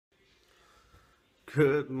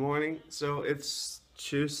Good morning. So it's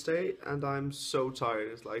Tuesday and I'm so tired.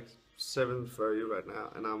 It's like 7:30 right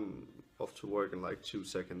now and I'm off to work in like 2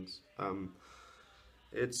 seconds.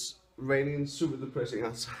 It's raining and super depressing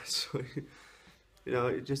outside, so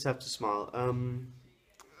you just have to smile.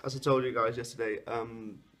 As I told you guys yesterday,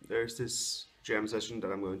 there's this jam session that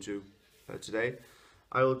I'm going to today.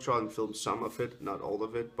 I will try and film some of it, not all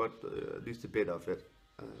of it, but at least a bit of it.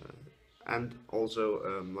 And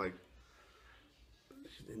also like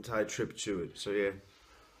the entire trip to it. So yeah,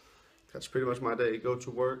 that's pretty much my day. Go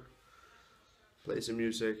to work, play some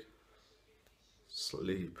music,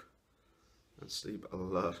 sleep, and sleep a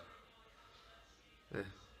lot. Yeah,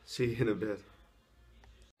 see you in a bit.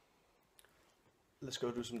 Let's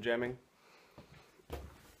go do some jamming.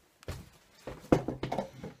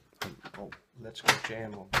 Oh, let's go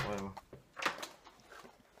jam or whatever.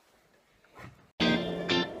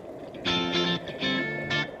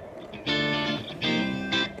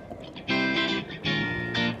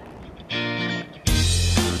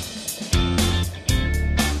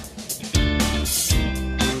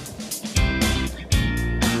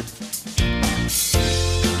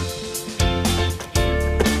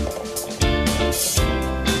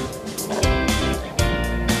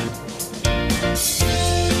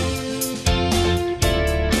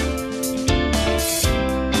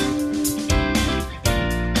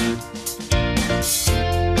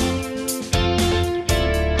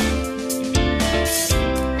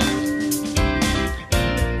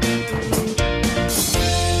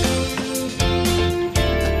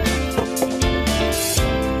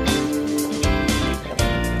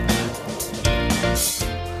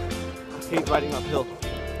 Hate riding uphill.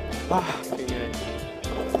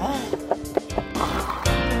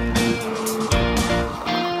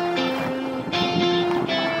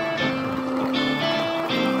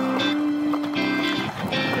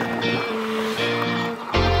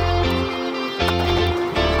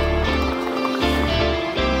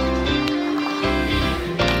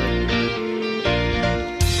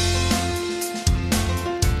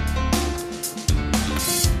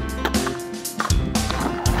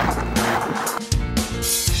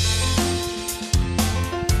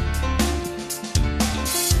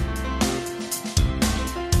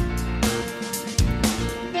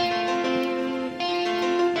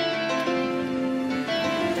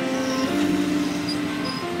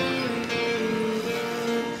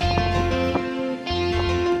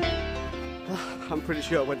 I'm pretty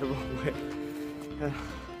sure I went the wrong way.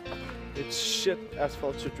 It's shit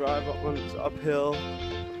asphalt to drive on, it's uphill,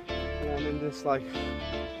 and I'm in this like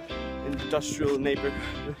industrial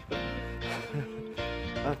neighborhood.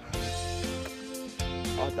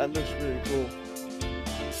 Oh, that looks really cool.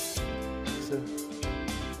 So,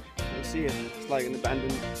 you see it, it's like an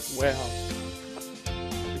abandoned warehouse.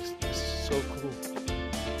 It's so cool.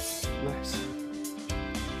 Nice.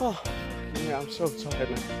 Oh, yeah, I'm so tired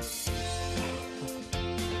now.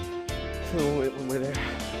 When we're there.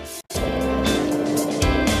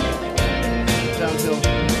 Downhill.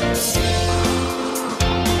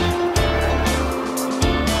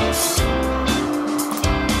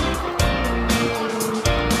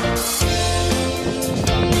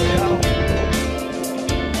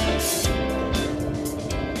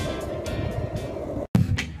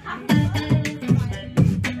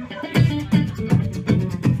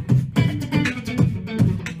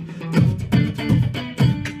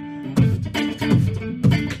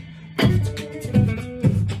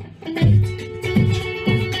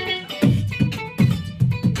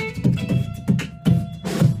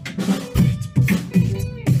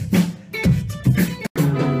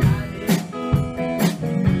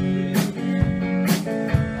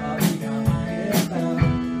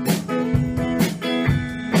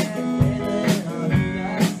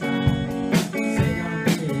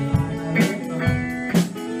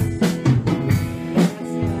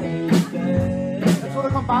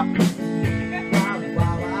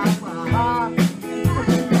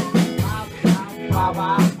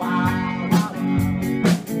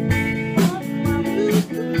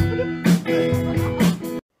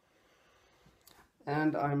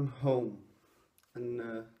 And I'm home, and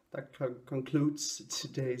that concludes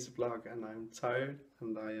today's vlog. And I'm tired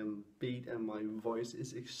and I am beat and my voice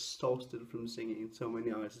is exhausted from singing so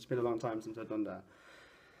many hours. It's been a long time since I've done that.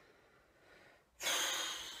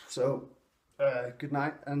 So good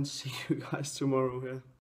night and see you guys tomorrow here.